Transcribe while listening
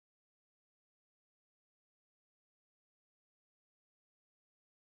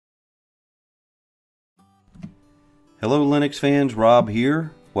Hello Linux fans, Rob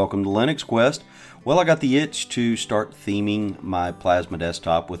here. Welcome to Linux Quest. Well, I got the itch to start theming my Plasma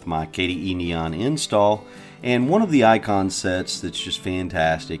desktop with my KDE Neon install, and one of the icon sets that's just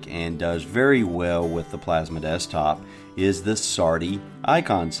fantastic and does very well with the Plasma desktop is the Sardi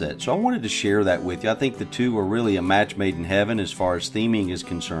icon set. So I wanted to share that with you. I think the two are really a match made in heaven as far as theming is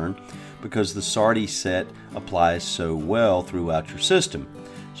concerned, because the Sardi set applies so well throughout your system.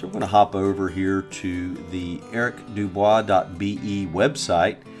 So we're going to hop over here to the ericdubois.be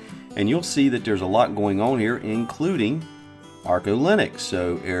website, and you'll see that there's a lot going on here, including Arco Linux.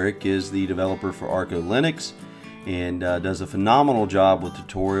 So Eric is the developer for Arco Linux and does a phenomenal job with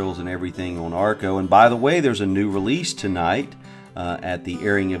tutorials and everything on Arco. And by the way, there's a new release tonight at the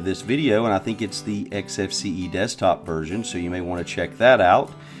airing of this video, and I think it's the XFCE desktop version, so you may want to check that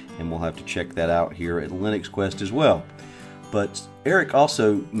out, and we'll have to check that out here at Linux Quest as well. But Eric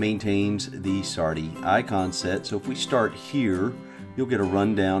also maintains the Sardi icon set, so if we start here, you'll get a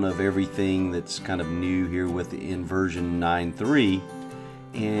rundown of everything that's kind of new here in version 9.3.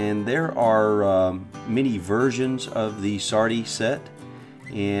 And there are many versions of the Sardi set,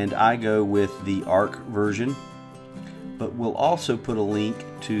 and I go with the ARC version. But we'll also put a link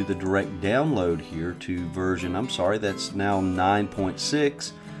to the direct download here to version, that's now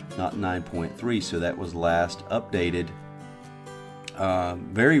 9.6, not 9.3, so that was last updated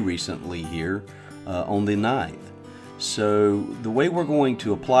very recently here on the 9th. So the way we're going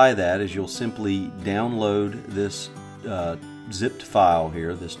to apply that is you'll simply download this zipped file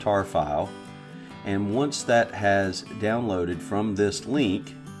here, this tar file, and once that has downloaded from this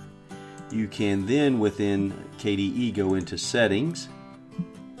link, you can then within KDE go into settings,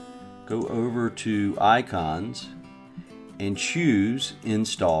 go over to icons, and choose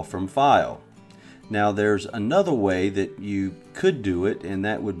install from file. Now there's another way that you could do it, and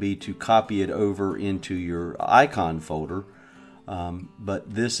that would be to copy it over into your icon folder,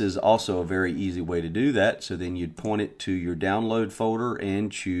 but this is also a very easy way to do that. So then you'd point it to your download folder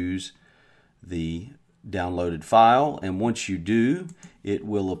and choose the downloaded file, and once you do, it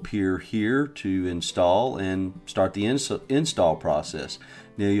will appear here to install and start the install process.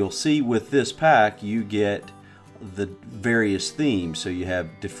 Now you'll see with this pack you get the various themes. So you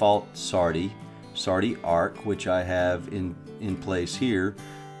have default Sardi Arc, which I have in place here.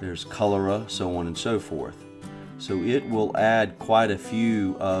 There's Colora, so on and so forth. So it will add quite a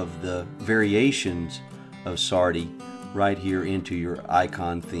few of the variations of Sardi right here into your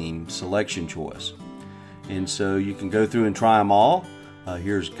icon theme selection choice. And so you can go through and try them all.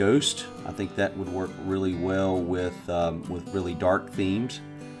 Here's Ghost. I think that would work really well with really dark themes.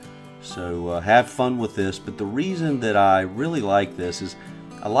 So have fun with this. But the reason that I really like this is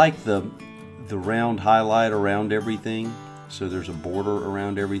I like the round highlight around everything, so there's a border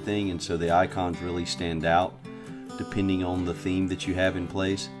around everything, and so the icons really stand out depending on the theme that you have in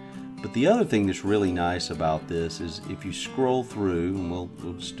place. But the other thing that's really nice about this is if you scroll through, and we'll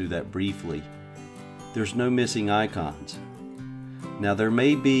just do that briefly, there's no missing icons. Now there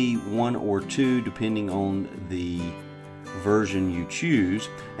may be one or two depending on the version you choose,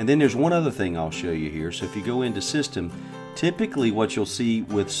 and then there's one other thing I'll show you here. So if you go into System, typically what you'll see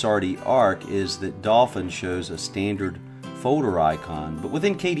with Sardi Arc is that Dolphin shows a standard folder icon, but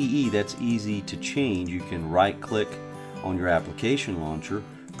within KDE that's easy to change. You can right click on your application launcher,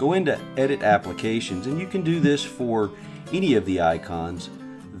 go into Edit Applications, and you can do this for any of the icons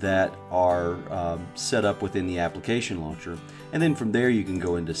that are set up within the application launcher. And then from there you can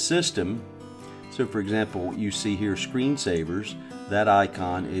go into System. So for example, you see here Screensavers, that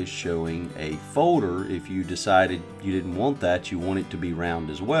icon is showing a folder. If you decided you didn't want that, you want it to be round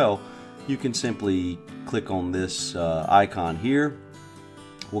as well, you can simply click on this icon here.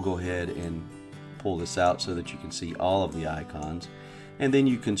 We'll go ahead and pull this out so that you can see all of the icons, and then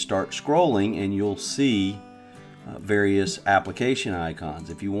you can start scrolling and you'll see various application icons.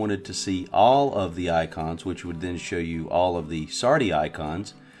 If you wanted to see all of the icons, which would then show you all of the Sardi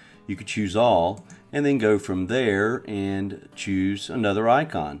icons, you could choose all and then go from there and choose another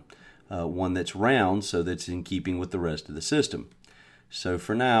icon, one that's round, so that's in keeping with the rest of the system. So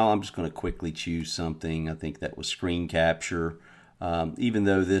for now I'm just going to quickly choose something. I think that was Screen Capture. Even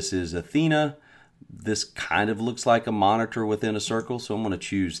though this is Athena, this kind of looks like a monitor within a circle, so I'm going to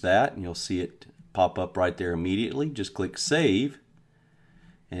choose that, and you'll see it pop up right there immediately. Just click Save,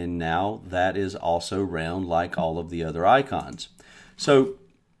 and now that is also round like all of the other icons. So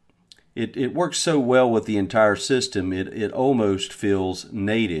it works so well with the entire system, it almost feels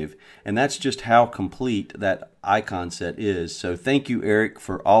native, and that's just how complete that icon set is. So thank you, Eric,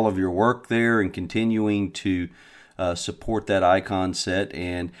 for all of your work there and continuing to support that icon set,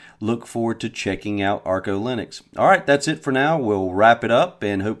 and look forward to checking out Arco Linux. All right, that's it for now. We'll wrap it up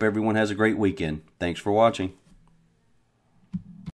and hope everyone has a great weekend. Thanks for watching.